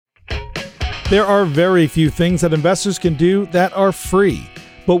There are very few things that investors can do that are free.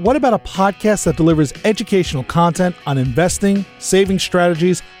 But what about a podcast that delivers educational content on investing, saving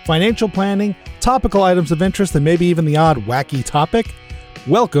strategies, financial planning, topical items of interest, and maybe even the odd wacky topic?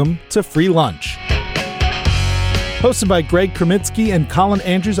 Welcome to Free Lunch. Hosted by Greg Kremitsky and Colin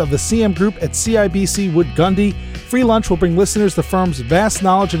Andrews of the CM Group at CIBC Wood Gundy, Free Lunch will bring listeners the firm's vast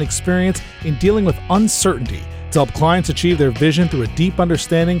knowledge and experience in dealing with uncertainty to help clients achieve their vision through a deep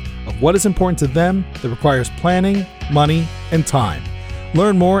understanding of what is important to them that requires planning, money, and time.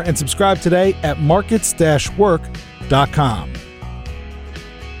 Learn more and subscribe today at markets-work.com.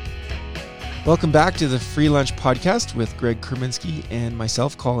 Welcome back to the Free Lunch Podcast with Greg Kremitsky and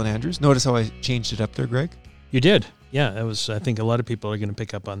myself, Colin Andrews. Notice how I changed it up there, Greg? You did. Yeah, that was. I think a lot of people are going to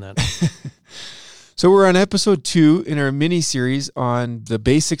pick up on that. So we're on episode 2 in our mini-series on the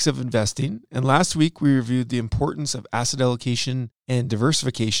basics of investing. And last week we reviewed the importance of asset allocation and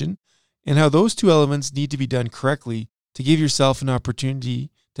diversification and how those two elements need to be done correctly to give yourself an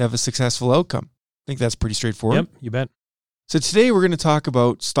opportunity to have a successful outcome. I think that's pretty straightforward. Yep, you bet. So today we're going to talk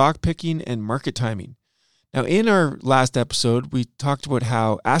about stock picking and market timing. Now, in our last episode, we talked about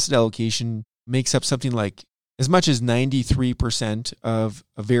how asset allocation makes up something like as much as 93% of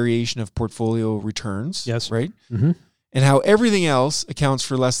a variation of portfolio returns. Yes. Right? Mm-hmm. And how everything else accounts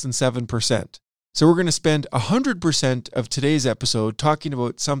for less than 7%. So we're going to spend 100% of today's episode talking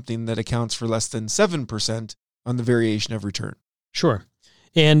about something that accounts for less than 7% on the variation of return. Sure.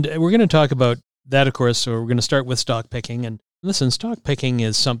 And we're going to talk about that, of course. So we're going to start with stock picking. And listen, stock picking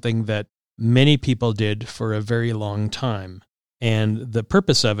is something that many people did for a very long time. And the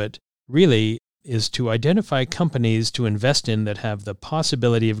purpose of it really is to identify companies to invest in that have the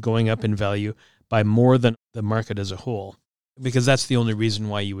possibility of going up in value by more than the market as a whole. Because that's the only reason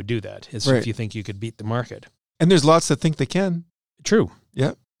why you would do that, is Right. if you think you could beat the market. And there's lots that think they can. True.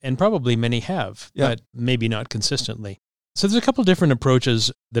 Yeah. And probably many have, Yeah. but maybe not consistently. So there's a couple different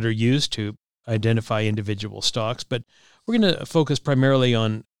approaches that are used to identify individual stocks, but we're going to focus primarily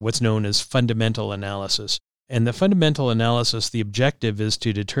on what's known as fundamental analysis. And the fundamental analysis, the objective is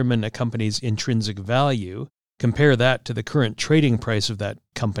to determine a company's intrinsic value, compare that to the current trading price of that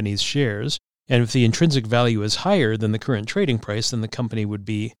company's shares, and if the intrinsic value is higher than the current trading price, then the company would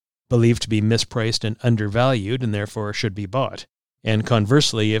be believed to be mispriced and undervalued and therefore should be bought. And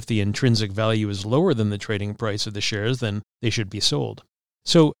conversely, if the intrinsic value is lower than the trading price of the shares, then they should be sold.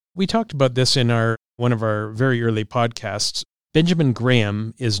 So we talked about this in one of our very early podcasts. Benjamin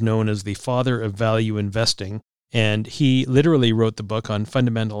Graham is known as the father of value investing, and he literally wrote the book on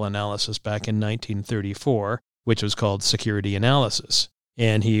fundamental analysis back in 1934, which was called Security Analysis.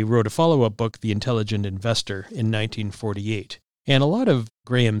 And he wrote a follow-up book, The Intelligent Investor, in 1948. And a lot of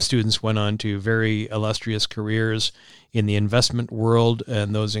Graham's students went on to very illustrious careers in the investment world,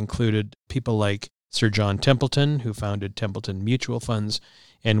 and those included people like Sir John Templeton, who founded Templeton Mutual Funds,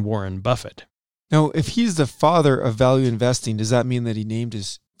 and Warren Buffett. Now, if he's the father of value investing, does that mean that he named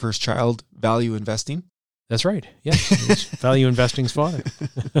his first child Value Investing? That's right. Yeah, he's value investing's father.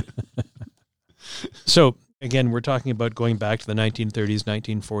 So, again, we're talking about going back to the 1930s,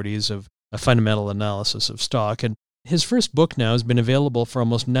 1940s of a fundamental analysis of stock. And his first book now has been available for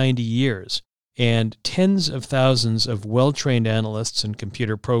almost 90 years. And tens of thousands of well-trained analysts and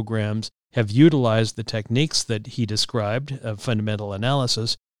computer programs have utilized the techniques that he described of fundamental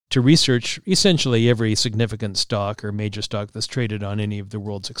analysis to research essentially every significant stock or major stock that's traded on any of the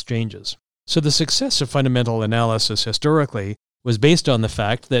world's exchanges. So the success of fundamental analysis historically was based on the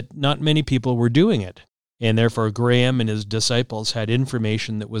fact that not many people were doing it, and therefore Graham and his disciples had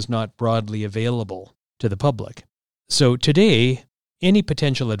information that was not broadly available to the public. So today, any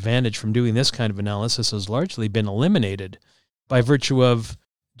potential advantage from doing this kind of analysis has largely been eliminated by virtue of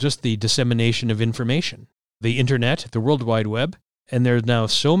just the dissemination of information. The internet, the World Wide Web, and there are now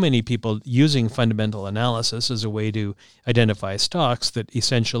so many people using fundamental analysis as a way to identify stocks that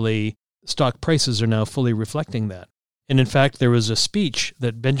essentially stock prices are now fully reflecting that. And in fact, there was a speech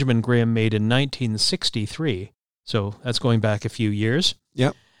that Benjamin Graham made in 1963, so that's going back a few years.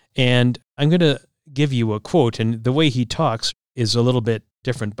 Yep. And I'm going to give you a quote, and the way he talks is a little bit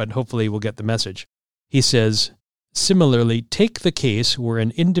different, but hopefully we'll get the message. He says, "Similarly, take the case where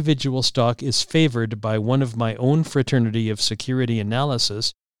an individual stock is favored by one of my own fraternity of security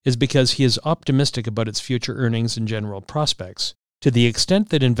analysis is because he is optimistic about its future earnings and general prospects. To the extent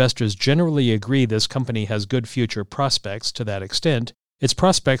that investors generally agree this company has good future prospects, to that extent, its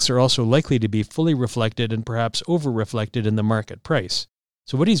prospects are also likely to be fully reflected and perhaps over-reflected in the market price."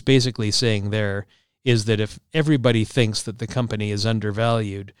 So what he's basically saying there is that if everybody thinks that the company is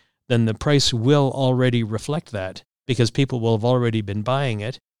undervalued, then the price will already reflect that because people will have already been buying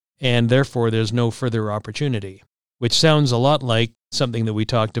it, and therefore there's no further opportunity, which sounds a lot like something that we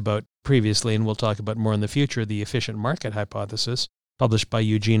talked about previously, and we'll talk about more in the future, the efficient market hypothesis, published by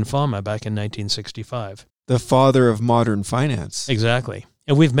Eugene Fama back in 1965. The father of modern finance. Exactly.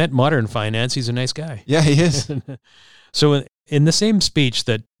 And we've met modern finance. He's a nice guy. Yeah, he is. So in the same speech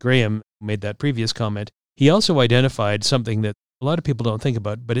that Graham made that previous comment, he also identified something that a lot of people don't think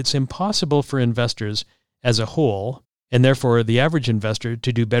about, but it's impossible for investors as a whole, and therefore the average investor,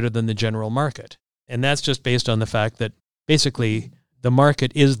 to do better than the general market. And that's just based on the fact that basically the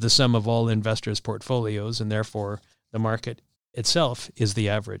market is the sum of all investors' portfolios, and therefore the market itself is the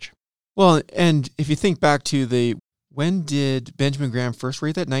average. Well, and if you think back to when did Benjamin Graham first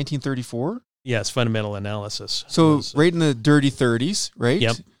write that? 1934? Yes, fundamental analysis. So right in the dirty 30s, right?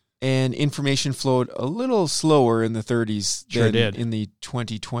 Yep. And information flowed a little slower in the 30s Sure than did. in the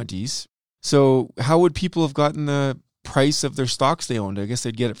 2020s. So how would people have gotten the price of their stocks they owned? I guess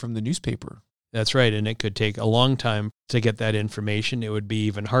they'd get it from the newspaper. That's right, and it could take a long time to get that information. It would be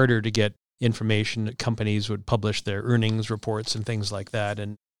even harder to get information. Companies would publish their earnings reports and things like that,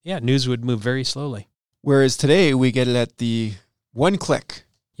 and news would move very slowly. Whereas today we get it at the one click.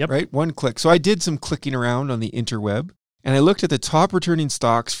 Yep. Right? One click. So I did some clicking around on the interweb, and I looked at the top returning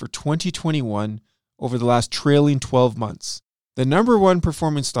stocks for 2021 over the last trailing 12 months. The number one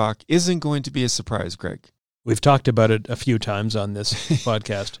performing stock isn't going to be a surprise, Greg. We've talked about it a few times on this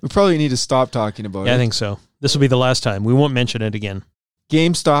podcast. We probably need to stop talking about it. I think so. This will be the last time. We won't mention it again.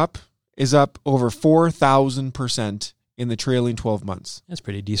 GameStop is up over 4,000% in the trailing 12 months. That's a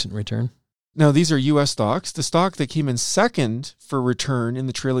pretty decent return. Now, these are U.S. stocks. The stock that came in second for return in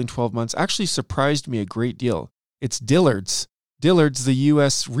the trailing 12 months actually surprised me a great deal. It's Dillard's. Dillard's, the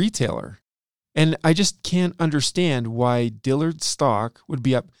U.S. retailer. And I just can't understand why Dillard's stock would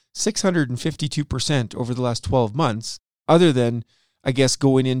be up 652% over the last 12 months, other than, I guess,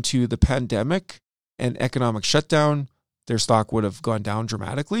 going into the pandemic and economic shutdown, their stock would have gone down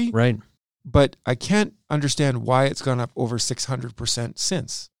dramatically. Right. But I can't understand why it's gone up over 600%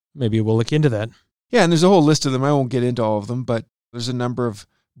 since. Maybe we'll look into that. Yeah, and there's a whole list of them. I won't get into all of them, but there's a number of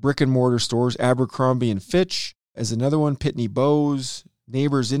brick and mortar stores. Abercrombie and Fitch is another one. Pitney Bowes,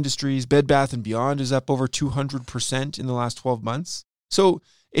 Neighbors Industries, Bed Bath & Beyond is up over 200% in the last 12 months. So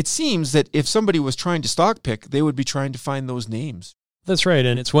it seems that if somebody was trying to stock pick, they would be trying to find those names. That's right.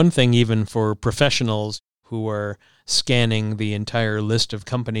 And it's one thing even for professionals who are scanning the entire list of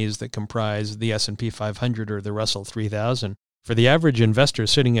companies that comprise the S&P 500 or the Russell 3000. For the average investor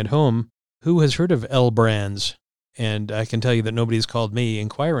sitting at home, who has heard of L Brands? And I can tell you that nobody's called me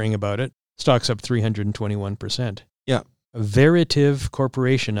inquiring about it. Stock's up 321%. Yeah. Veritiv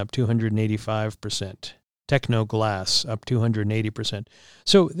Corporation up 285%. Techno Glass up 280%.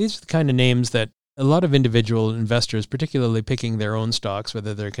 So these are the kind of names that a lot of individual investors, particularly picking their own stocks,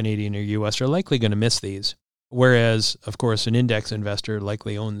 whether they're Canadian or U.S., are likely going to miss these. Whereas, of course, an index investor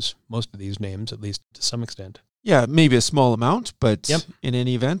likely owns most of these names, at least to some extent. Yeah, maybe a small amount, but Yep. in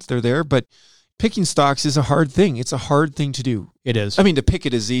any event, they're there. But picking stocks is a hard thing. It's a hard thing to do. It is. I mean, to pick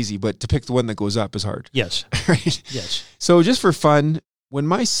it is easy, but to pick the one that goes up is hard. Yes. Right? Yes. So just for fun, when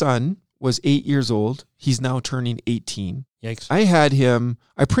my son was 8 years old, he's now turning 18. Yikes.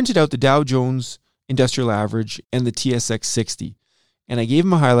 I printed out the Dow Jones Industrial Average and the TSX 60, and I gave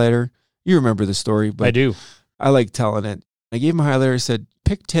him a highlighter. You remember the story, but I do. I like telling it. I gave him a highlighter. I said,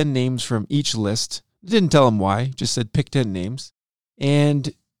 pick 10 names from each list. Didn't tell him why, just said pick 10 names.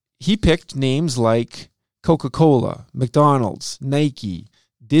 And he picked names like Coca-Cola, McDonald's, Nike,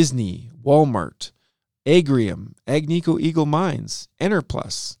 Disney, Walmart, Agrium, Agnico Eagle Mines,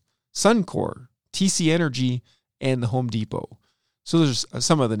 Enerplus, Suncor, TC Energy, and the Home Depot. So there's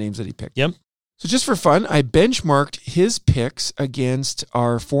some of the names that he picked. Yep. So just for fun, I benchmarked his picks against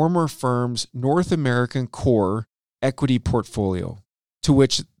our former firm's North American Core equity portfolio, to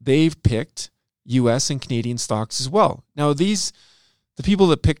which they've picked U.S. and Canadian stocks as well. Now, the people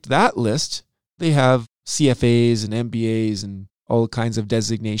that picked that list, they have CFAs and MBAs and all kinds of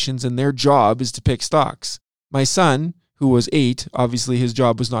designations, and their job is to pick stocks. My son, who was 8, obviously his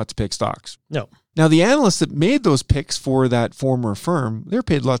job was not to pick stocks. No. Now, the analysts that made those picks for that former firm, they're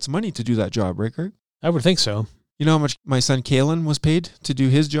paid lots of money to do that job, right, Greg? I would think so. You know how much my son Kalen was paid to do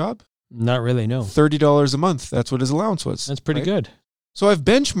his job? Not really, no. $30 a month. That's what his allowance was. That's pretty right? good. So I've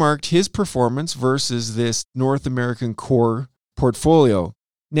benchmarked his performance versus this North American Core portfolio.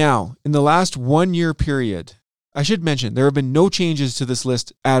 Now, in the last 1 year period, I should mention there have been no changes to this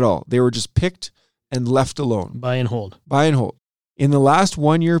list at all. They were just picked and left alone. Buy and hold. Buy and hold. In the last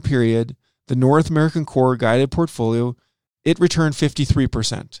 1 year period, the North American Core guided portfolio, it returned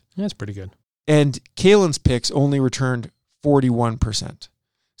 53%. That's pretty good. And Kalen's picks only returned 41%.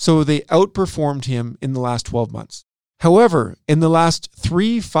 So they outperformed him in the last 12 months. However, in the last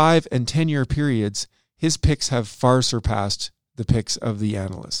 3, 5, and 10-year periods, his picks have far surpassed the picks of the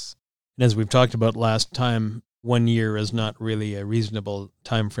analysts. And as we've talked about last time, 1 year is not really a reasonable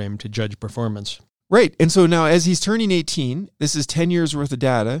time frame to judge performance. Right. And so now as he's turning 18, this is 10 years worth of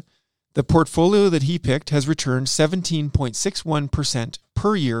data, the portfolio that he picked has returned 17.61%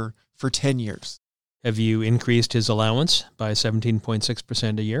 per year for 10 years. Have you increased his allowance by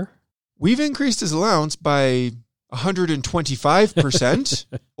 17.6% a year? We've increased his allowance by 125%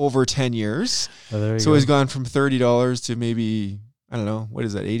 over 10 years. So he's gone from $30 to maybe, I don't know, what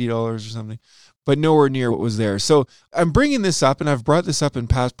is that, $80 or something, but nowhere near what was there. So I'm bringing this up, and I've brought this up in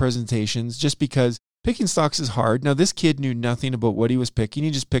past presentations just because picking stocks is hard. Now, this kid knew nothing about what he was picking.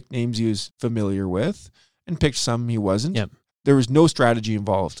 He just picked names he was familiar with and picked some he wasn't. Yep. There was no strategy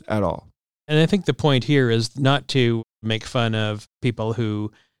involved at all. And I think the point here is not to make fun of people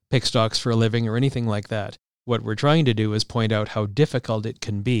who pick stocks for a living or anything like that. What we're trying to do is point out how difficult it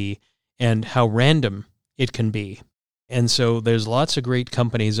can be and how random it can be. And so there's lots of great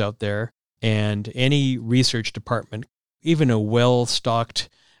companies out there, and any research department, even a well-stocked,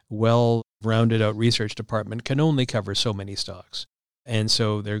 well-rounded out research department, can only cover so many stocks. And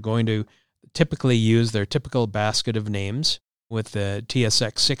so they're going to typically use their typical basket of names. With the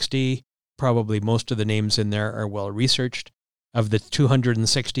TSX 60, probably most of the names in there are well-researched. Of the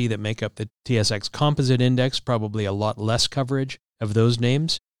 260 that make up the TSX Composite Index, probably a lot less coverage of those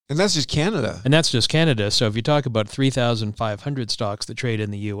names. And that's just Canada. And that's just Canada. So if you talk about 3,500 stocks that trade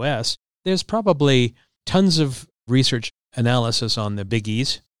in the U.S., there's probably tons of research analysis on the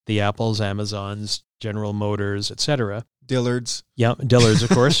biggies, the Apples, Amazons, General Motors, etc. Dillard's. Yeah, Dillard's,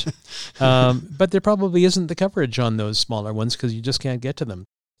 of course. But there probably isn't the coverage on those smaller ones because you just can't get to them.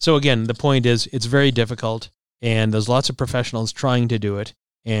 So again, the point is it's very difficult. And there's lots of professionals trying to do it,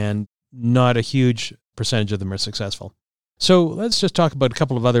 and not a huge percentage of them are successful. So let's just talk about a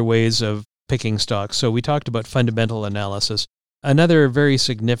couple of other ways of picking stocks. So we talked about fundamental analysis. Another very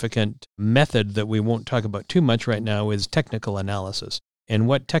significant method that we won't talk about too much right now is technical analysis. And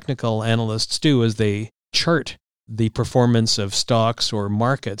what technical analysts do is they chart the performance of stocks or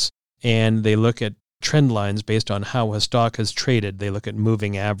markets, and they look at trend lines based on how a stock has traded. They look at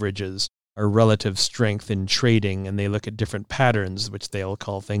moving averages or relative strength in trading, and they look at different patterns, which they'll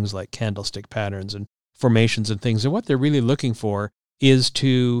call things like candlestick patterns and formations and things. And what they're really looking for is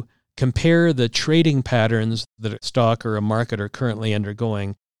to compare the trading patterns that a stock or a market are currently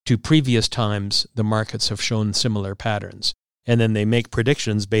undergoing to previous times the markets have shown similar patterns. And then they make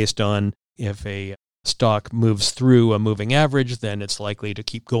predictions based on if a stock moves through a moving average, then it's likely to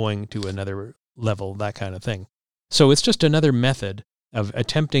keep going to another level, that kind of thing. So it's just another method of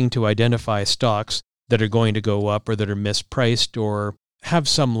attempting to identify stocks that are going to go up or that are mispriced or have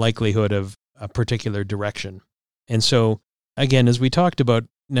some likelihood of a particular direction. And so, again, as we talked about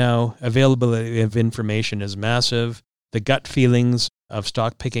now, availability of information is massive. The gut feelings of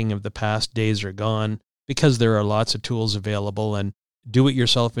stock picking of the past days are gone because there are lots of tools available, and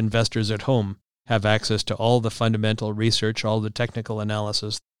do-it-yourself investors at home have access to all the fundamental research, all the technical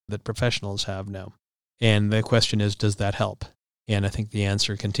analysis that professionals have now. And the question is, does that help? And I think the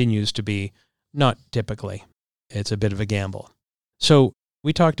answer continues to be not typically. It's a bit of a gamble. So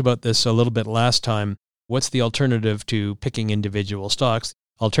we talked about this a little bit last time. What's the alternative to picking individual stocks?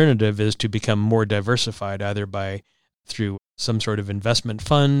 Alternative is to become more diversified, either through some sort of investment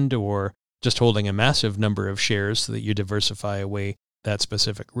fund or just holding a massive number of shares so that you diversify away that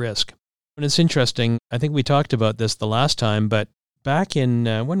specific risk. And it's interesting, I think we talked about this the last time, but back in,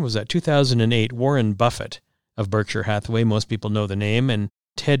 when was that, 2008, Warren Buffett of Berkshire Hathaway, most people know the name, and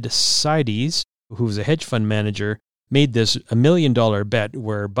Ted Seides, who was a hedge fund manager, made this $1 million bet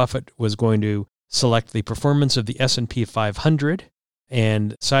where Buffett was going to select the performance of the S&P 500,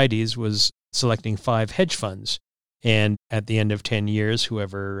 and Seides was selecting 5 hedge funds. And at the end of 10 years,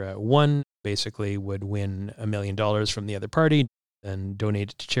 whoever won basically would win $1 million from the other party and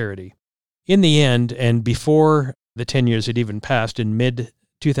donate it to charity. In the end, and before the 10 years had even passed, in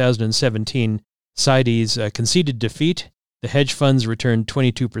mid-2017, Seides conceded defeat. The hedge funds returned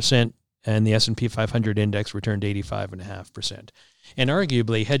 22%, and the S&P 500 index returned 85.5%. And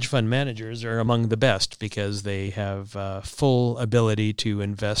arguably, hedge fund managers are among the best because they have full ability to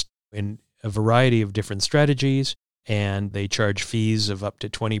invest in a variety of different strategies, and they charge fees of up to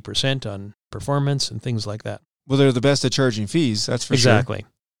 20% on performance and things like that. Well, they're the best at charging fees, that's for Exactly. sure.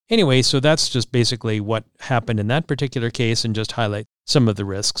 Anyway, so that's just basically what happened in that particular case, and just highlight some of the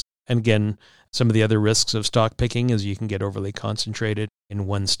risks. And again, some of the other risks of stock picking is you can get overly concentrated in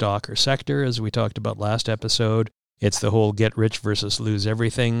one stock or sector, as we talked about last episode. It's the whole get rich versus lose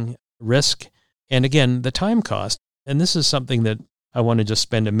everything risk. And again, the time cost. And this is something that I want to just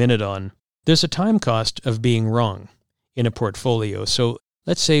spend a minute on. There's a time cost of being wrong in a portfolio. So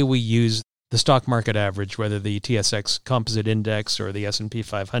let's say we use the stock market average, whether the TSX Composite Index or the S&P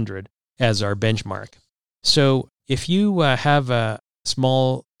 500, as our benchmark. So if you have a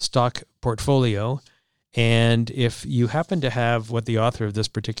small stock portfolio, and if you happen to have what the author of this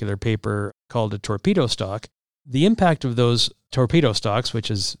particular paper called a torpedo stock, the impact of those torpedo stocks,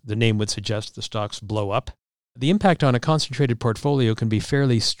 which is the name would suggest the stocks blow up, the impact on a concentrated portfolio can be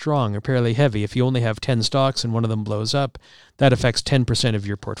fairly strong or fairly heavy. If you only have 10 stocks and one of them blows up, that affects 10% of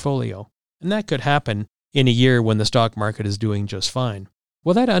your portfolio. And that could happen in a year when the stock market is doing just fine.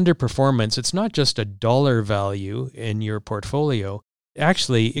 Well, that underperformance, it's not just a dollar value in your portfolio.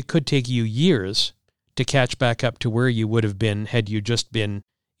 Actually, it could take you years to catch back up to where you would have been had you just been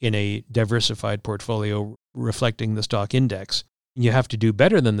in a diversified portfolio reflecting the stock index. You have to do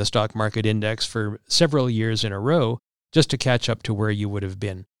better than the stock market index for several years in a row just to catch up to where you would have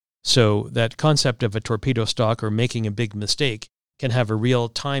been. So that concept of a torpedo stock or making a big mistake can have a real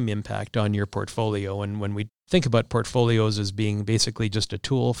time impact on your portfolio. And when we think about portfolios as being basically just a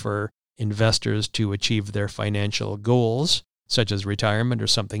tool for investors to achieve their financial goals, such as retirement or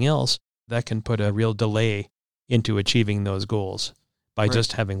something else, that can put a real delay into achieving those goals by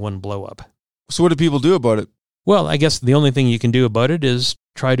just having one blow up. So what do people do about it? Well, I guess the only thing you can do about it is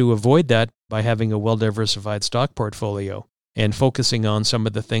try to avoid that by having a well-diversified stock portfolio and focusing on some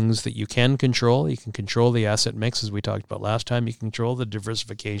of the things that you can control. You can control the asset mix, as we talked about last time. You can control the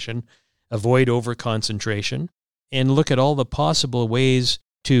diversification, avoid over-concentration, and look at all the possible ways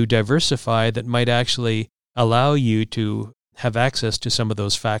to diversify that might actually allow you to have access to some of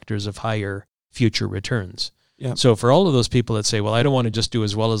those factors of higher future returns. Yeah. So for all of those people that say, well, I don't want to just do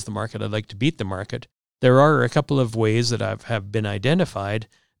as well as the market, I'd like to beat the market, there are a couple of ways that have been identified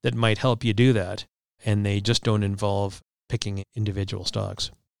that might help you do that, and they just don't involve picking individual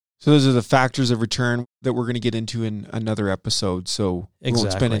stocks. So those are the factors of return that we're going to get into in another episode, so we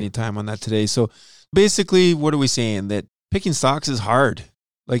won't spend any time on that today. So basically, what are we saying? That picking stocks is hard.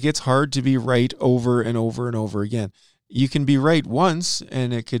 Like, it's hard to be right over and over and over again. You can be right once,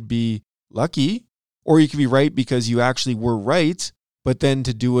 and it could be lucky, or you could be right because you actually were right, but then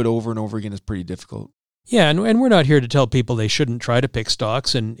to do it over and over again is pretty difficult. Yeah, and we're not here to tell people they shouldn't try to pick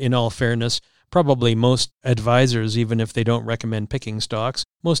stocks. And in all fairness, probably most advisors, even if they don't recommend picking stocks,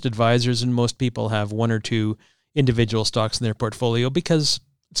 most advisors and most people have one or two individual stocks in their portfolio because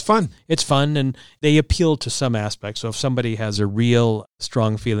it's fun. It's fun, and they appeal to some aspects. So if somebody has a real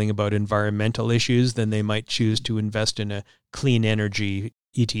strong feeling about environmental issues, then they might choose to invest in a clean energy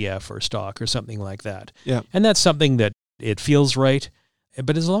ETF or stock or something like that. Yeah. And that's something that it feels right.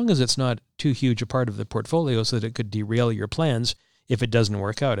 But as long as it's not too huge a part of the portfolio so that it could derail your plans if it doesn't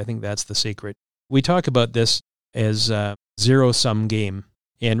work out, I think that's the secret. We talk about this as a zero-sum game.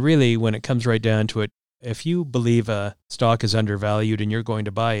 And really, when it comes right down to it, if you believe a stock is undervalued and you're going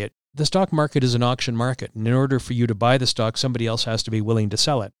to buy it, the stock market is an auction market. And in order for you to buy the stock, somebody else has to be willing to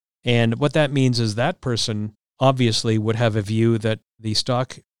sell it. And what that means is that person obviously would have a view that the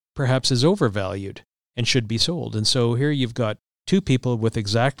stock perhaps is overvalued and should be sold. And so here you've got two people with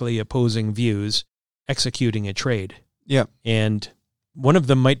exactly opposing views executing a trade. Yeah. And one of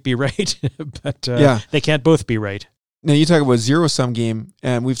them might be right, but they can't both be right. Now, you talk about zero-sum game,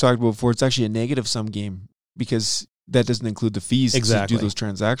 and we've talked about before, it's actually a negative-sum game because that doesn't include the fees to do those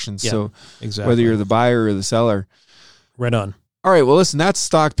transactions. Yeah, so exactly. Whether you're the buyer or the seller. Right on. All right, well, listen, that's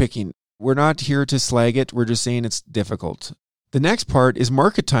stock picking. We're not here to slag it. We're just saying it's difficult. The next part is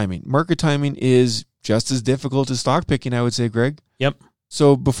market timing. Market timing is just as difficult as stock picking, I would say, Greg. Yep.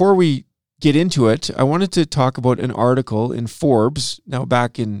 So before we get into it, I wanted to talk about an article in Forbes, now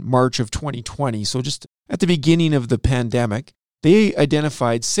back in March of 2020. So just at the beginning of the pandemic, they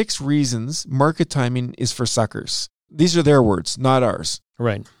identified 6 reasons market timing is for suckers. These are their words, not ours.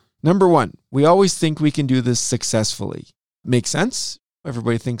 Right. Number 1, we always think we can do this successfully. Makes sense.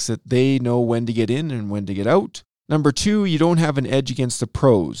 Everybody thinks that they know when to get in and when to get out. Number 2, you don't have an edge against the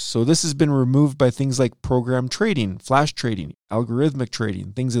pros. So this has been removed by things like program trading, flash trading, algorithmic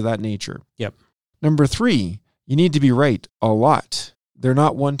trading, things of that nature. Yep. Number 3, you need to be right a lot. They're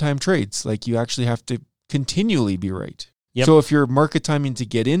not one-time trades. Like, you actually have to continually be right. Yep. So if you're market timing to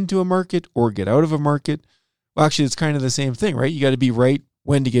get into a market or get out of a market, well, actually, it's kind of the same thing, right? You got to be right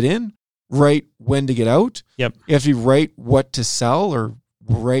when to get in, right when to get out. Yep. You have to be right what to sell or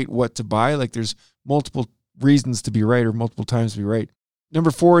right what to buy. Like, there's multiple reasons to be right or multiple times to be right. Number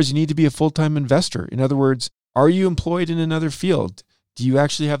 4 is you need to be a full-time investor. In other words, are you employed in another field? Do you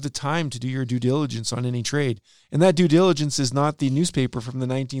actually have the time to do your due diligence on any trade? And that due diligence is not the newspaper from the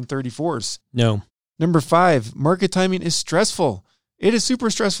 1934s. No. Number 5, market timing is stressful. It is super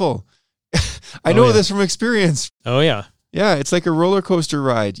stressful. I know this from experience. Oh, yeah. Yeah, it's like a roller coaster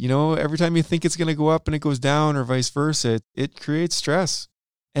ride. You know, every time you think it's going to go up and it goes down or vice versa, it creates stress.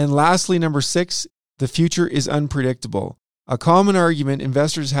 And lastly, number 6, the future is unpredictable. A common argument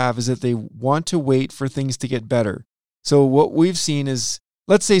investors have is that they want to wait for things to get better. So what we've seen is,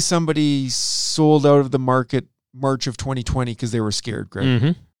 let's say somebody sold out of the market March of 2020 because they were scared, Greg.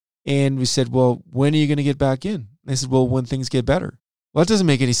 Mm-hmm. And we said, well, when are you going to get back in? They said, well, when things get better. Well, that doesn't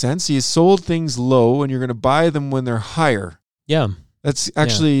make any sense. You sold things low and you're going to buy them when they're higher. Yeah. That's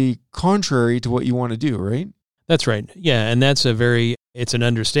actually contrary to what you want to do, right? That's right. Yeah. And that's it's an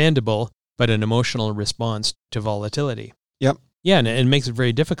understandable, but an emotional response to volatility. Yep. Yeah. And it makes it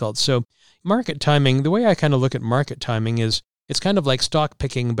very difficult. So market timing, the way I kind of look at market timing is it's kind of like stock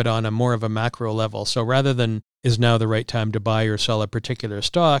picking, but on a more of a macro level. So rather than is now the right time to buy or sell a particular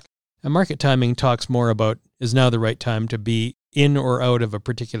stock, a market timing talks more about is now the right time to be in or out of a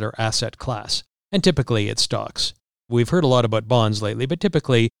particular asset class. And typically it's stocks. We've heard a lot about bonds lately, but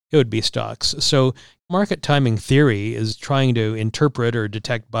typically it would be stocks. So market timing theory is trying to interpret or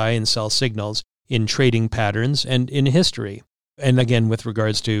detect buy and sell signals in trading patterns and in history. And again, with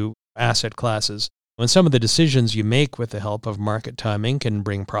regards to asset classes. When some of the decisions you make with the help of market timing can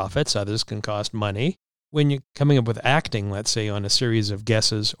bring profits, others can cost money. When you're coming up with acting, let's say, on a series of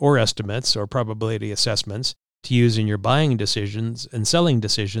guesses or estimates or probability assessments to use in your buying decisions and selling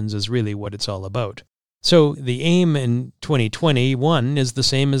decisions is really what it's all about. So the aim in 2021 is the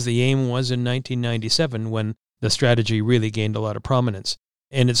same as the aim was in 1997 when the strategy really gained a lot of prominence.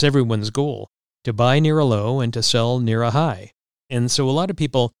 And it's everyone's goal to buy near a low and to sell near a high. And so a lot of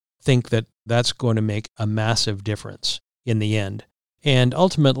people think that that's going to make a massive difference in the end. And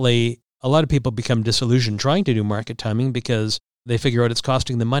ultimately, a lot of people become disillusioned trying to do market timing because they figure out it's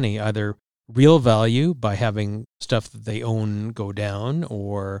costing them money, either real value by having stuff that they own go down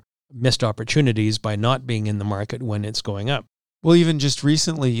or missed opportunities by not being in the market when it's going up. Well, even just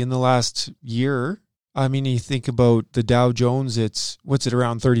recently in the last year, I mean, you think about the Dow Jones, what's it,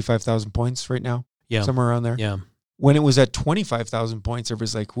 around 35,000 points right now? Yeah. Somewhere around there. Yeah. When it was at 25,000 points,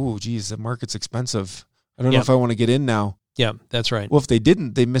 everybody's like, "Ooh, geez, the market's expensive. I don't know if I want to get in now." Yeah, that's right. Well, if they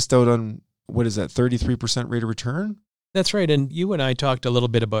didn't, they missed out on, what is that, 33% rate of return? That's right. And you and I talked a little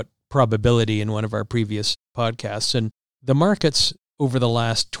bit about probability in one of our previous podcasts. And the markets over the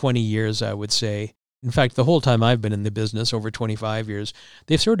last 20 years, I would say, in fact, the whole time I've been in the business, over 25 years,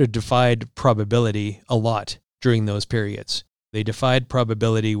 they've sort of defied probability a lot during those periods. They defied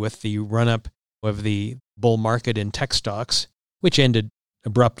probability with the run-up of the bull market in tech stocks, which ended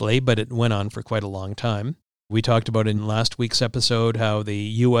abruptly, but it went on for quite a long time. We talked about in last week's episode how the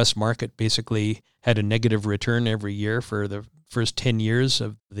U.S. market basically had a negative return every year for the first 10 years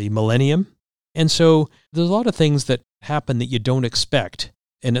of the millennium. And so there's a lot of things that happen that you don't expect.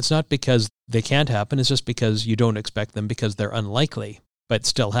 And it's not because they can't happen, it's just because you don't expect them because they're unlikely, but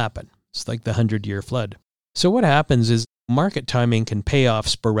still happen. It's like the 100-year flood. So what happens is market timing can pay off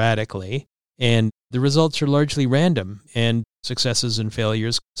sporadically, and the results are largely random, and successes and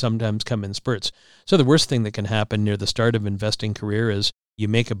failures sometimes come in spurts. So the worst thing that can happen near the start of investing career is you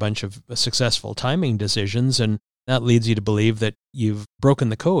make a bunch of successful timing decisions, and that leads you to believe that you've broken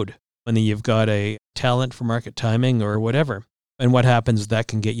the code when you've got a talent for market timing or whatever. And what happens, that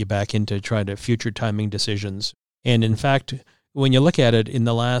can get you back into trying to future timing decisions. And in fact, when you look at it in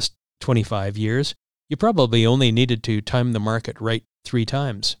the last 25 years, you probably only needed to time the market right 3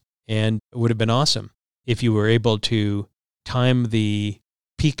 times. And it would have been awesome if you were able to time the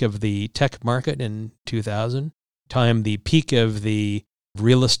peak of the tech market in 2000, time the peak of the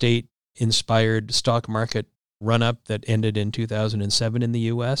real estate-inspired stock market run-up that ended in 2007 in the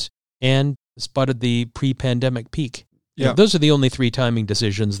U.S., and spotted the pre-pandemic peak. Yeah. Those are the only 3 timing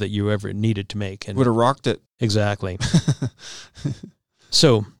decisions that you ever needed to make. And would have rocked it. Exactly.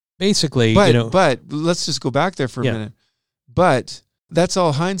 So basically, but let's just go back there for a minute. But that's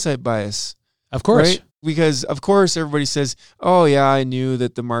all hindsight bias. Of course. Right? Because, of course, everybody says, oh, yeah, I knew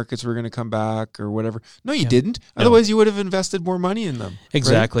that the markets were going to come back or whatever. No, you didn't. No. Otherwise, you would have invested more money in them.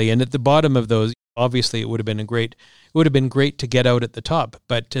 Exactly. Right? And at the bottom of those, obviously, it would have been great to get out at the top.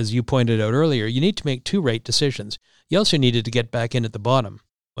 But as you pointed out earlier, you need to make 2 right decisions. You also needed to get back in at the bottom.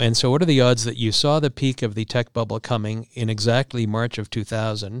 And so what are the odds that you saw the peak of the tech bubble coming in exactly March of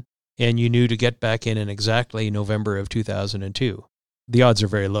 2000, and you knew to get back in exactly November of 2002? The odds are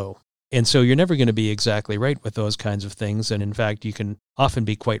very low. And so you're never going to be exactly right with those kinds of things. And in fact, you can often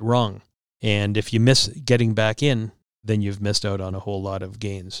be quite wrong. And if you miss getting back in then you've missed out on a whole lot of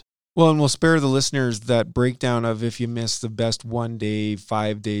gains. Well, and we'll spare the listeners that breakdown of if you miss the best 1 day,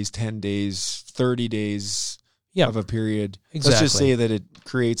 5 days, 10 days, 30 days of a period. Exactly. Let's just say that it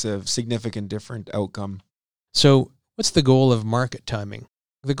creates a significant different outcome. So what's the goal of market timing?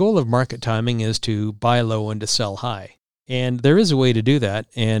 The goal of market timing is to buy low and to sell high. And there is a way to do that.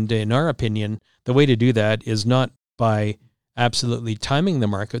 And in our opinion, the way to do that is not by absolutely timing the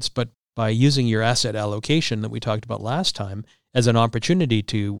markets, but by using your asset allocation that we talked about last time as an opportunity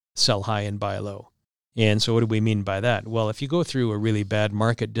to sell high and buy low. And so what do we mean by that? Well, if you go through a really bad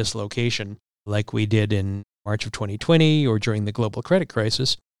market dislocation like we did in March of 2020 or during the global credit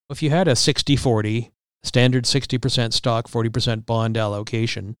crisis, if you had a 60-40, standard 60% stock, 40% bond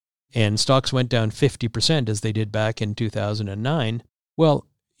allocation, and stocks went down 50% as they did back in 2009, well,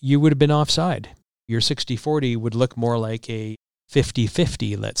 you would have been offside. Your 60-40 would look more like a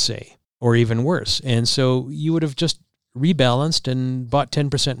 50-50, let's say, or even worse. And so you would have just rebalanced and bought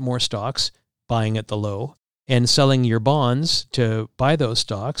 10% more stocks, buying at the low, and selling your bonds to buy those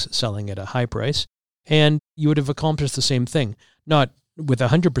stocks, selling at a high price. And you would have accomplished the same thing, not with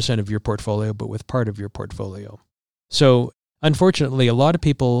 100% of your portfolio, but with part of your portfolio. So unfortunately, a lot of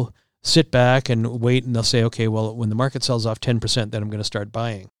people sit back and wait and they'll say, okay, well, when the market sells off 10%, then I'm going to start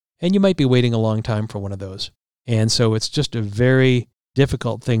buying. And you might be waiting a long time for one of those. And so it's just a very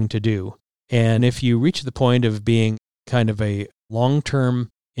difficult thing to do. And if you reach the point of being kind of a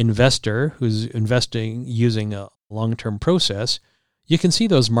long-term investor who's investing using a long-term process, you can see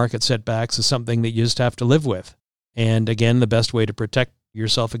those market setbacks as something that you just have to live with. And again, the best way to protect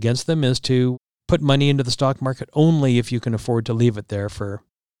yourself against them is to put money into the stock market only if you can afford to leave it there for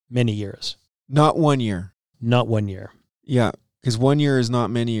many years. Not 1 year. Not 1 year. Yeah, because 1 year is not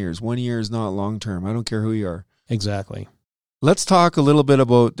many years. 1 year is not long-term. I don't care who you are. Exactly. Let's talk a little bit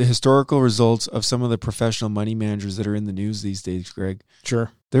about the historical results of some of the professional money managers that are in the news these days, Greg.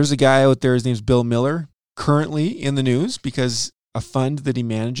 Sure. There's a guy out there, his name's Bill Miller, currently in the news because a fund that he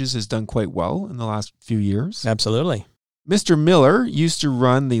manages has done quite well in the last few years. Absolutely. Mr. Miller used to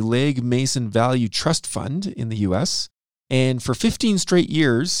run the Legg Mason Value Trust Fund in the U.S., and for 15 straight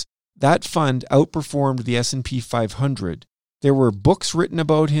years, that fund outperformed the S&P 500. There were books written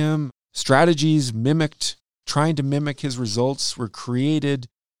about him, strategies trying to mimic his results were created.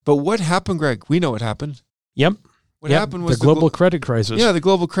 But what happened, Greg? We know what happened. Yep. What happened was the global credit crisis. Yeah, the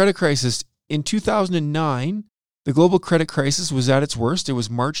global credit crisis. In 2009, the global credit crisis was at its worst. It was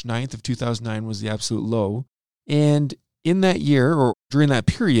March 9th of 2009 was the absolute low. And in that year, or during that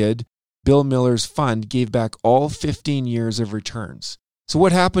period, Bill Miller's fund gave back all 15 years of returns. So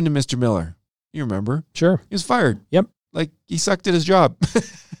what happened to Mr. Miller? You remember? Sure. He was fired. Yep. Like he sucked at his job.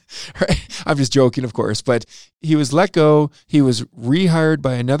 Right? I'm just joking, of course, but he was let go. He was rehired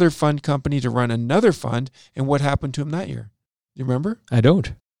by another fund company to run another fund. And what happened to him that year? You remember? I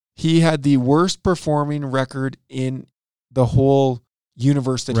don't. He had the worst performing record in the whole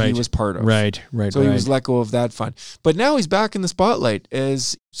universe that he was part of. Right. So he was let go of that fund. But now he's back in the spotlight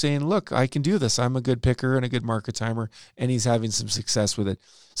as saying, look, I can do this. I'm a good picker and a good market timer, and he's having some success with it.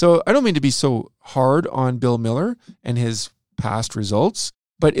 So I don't mean to be so hard on Bill Miller and his past results,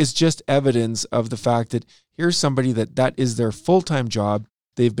 but it's just evidence of the fact that here's somebody that is their full-time job.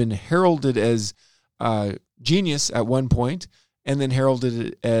 They've been heralded as genius at one point and then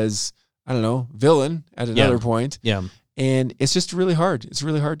heralded as, villain at another point. Yeah. And it's just really hard. It's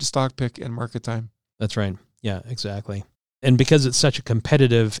really hard to stock pick and market time. That's right. Yeah, exactly. And because it's such a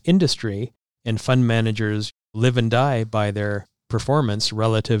competitive industry and fund managers live and die by their performance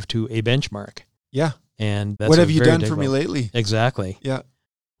relative to a benchmark. Yeah. And that's what have you done for me lately? Exactly. Yeah.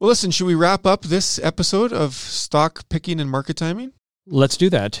 Well, listen, should we wrap up this episode of stock picking and market timing? Let's do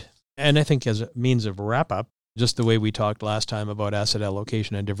that. And I think as a means of wrap up, just the way we talked last time about asset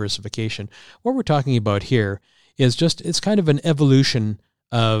allocation and diversification, what we're talking about here is it's kind of an evolution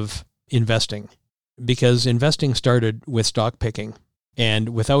of investing, because investing started with stock picking, and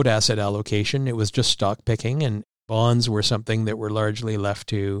without asset allocation, it was just stock picking, and bonds were something that were largely left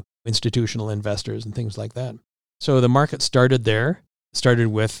to institutional investors and things like that. So the market started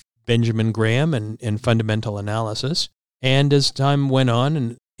with Benjamin Graham and fundamental analysis. And as time went on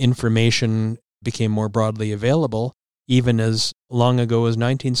and information became more broadly available, even as long ago as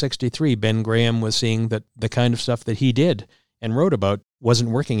 1963, Ben Graham was seeing that the kind of stuff that he did and wrote about wasn't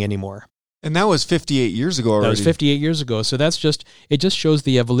working anymore. And that was 58 years ago already. That was 58 years ago. So it just shows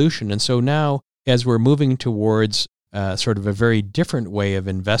the evolution. And so now, as we're moving towards sort of a very different way of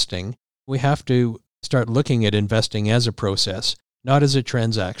investing, we have to start looking at investing as a process, not as a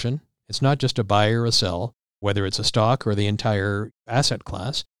transaction. It's not just a buy or a sell, whether it's a stock or the entire asset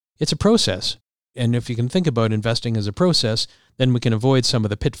class. It's a process. And if you can think about investing as a process, then we can avoid some of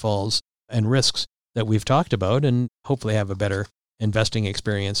the pitfalls and risks that we've talked about and hopefully have a better investing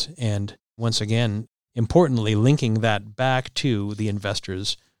experience. And once again, importantly, linking that back to the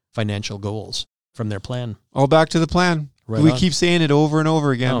investor's financial goals from their plan. All back to the plan. Right we on. keep saying it over and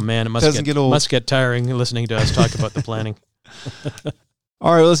over again. Oh man, it doesn't get old. Must get tiring listening to us talk about the planning.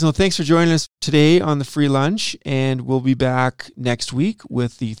 All right, listen, well, thanks for joining us today on the Free Lunch, and we'll be back next week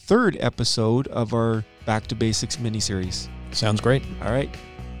with the third episode of our Back to Basics mini-series. Sounds great. All right.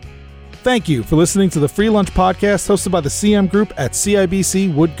 Thank you for listening to the Free Lunch Podcast hosted by the CM Group at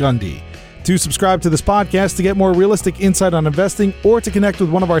CIBC Wood Gundy. To subscribe to this podcast to get more realistic insight on investing or to connect with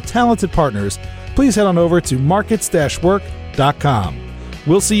one of our talented partners, please head on over to markets-work.com.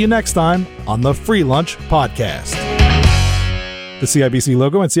 We'll see you next time on the Free Lunch Podcast. The CIBC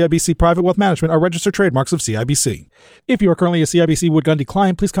logo and CIBC Private Wealth Management are registered trademarks of CIBC. If you are currently a CIBC Wood Gundy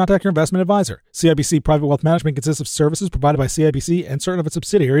client, please contact your investment advisor. CIBC Private Wealth Management consists of services provided by CIBC and certain of its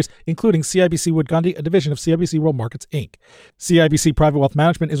subsidiaries, including CIBC Wood Gundy, a division of CIBC World Markets, Inc. CIBC Private Wealth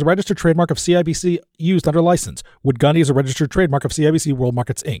Management is a registered trademark of CIBC used under license. Wood Gundy is a registered trademark of CIBC World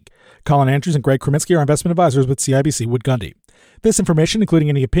Markets, Inc. Colin Andrews and Greg Kreminsky are investment advisors with CIBC Wood Gundy. This information, including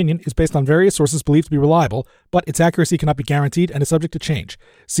any opinion, is based on various sources believed to be reliable, but its accuracy cannot be guaranteed and is subject to change.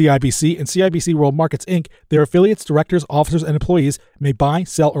 CIBC and CIBC World Markets, Inc., their affiliates, directors, officers, and employees may buy,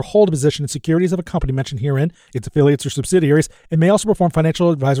 sell, or hold a position in securities of a company mentioned herein, its affiliates or subsidiaries, and may also perform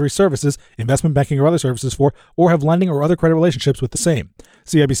financial advisory services, investment banking, or other services for, or have lending or other credit relationships with the same.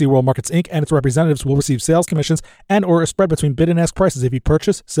 CIBC World Markets, Inc. and its representatives will receive sales commissions and or a spread between bid and ask prices if you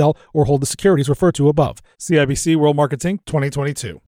purchase, sell, or hold the securities referred to above. CIBC World Markets, Inc. 2022.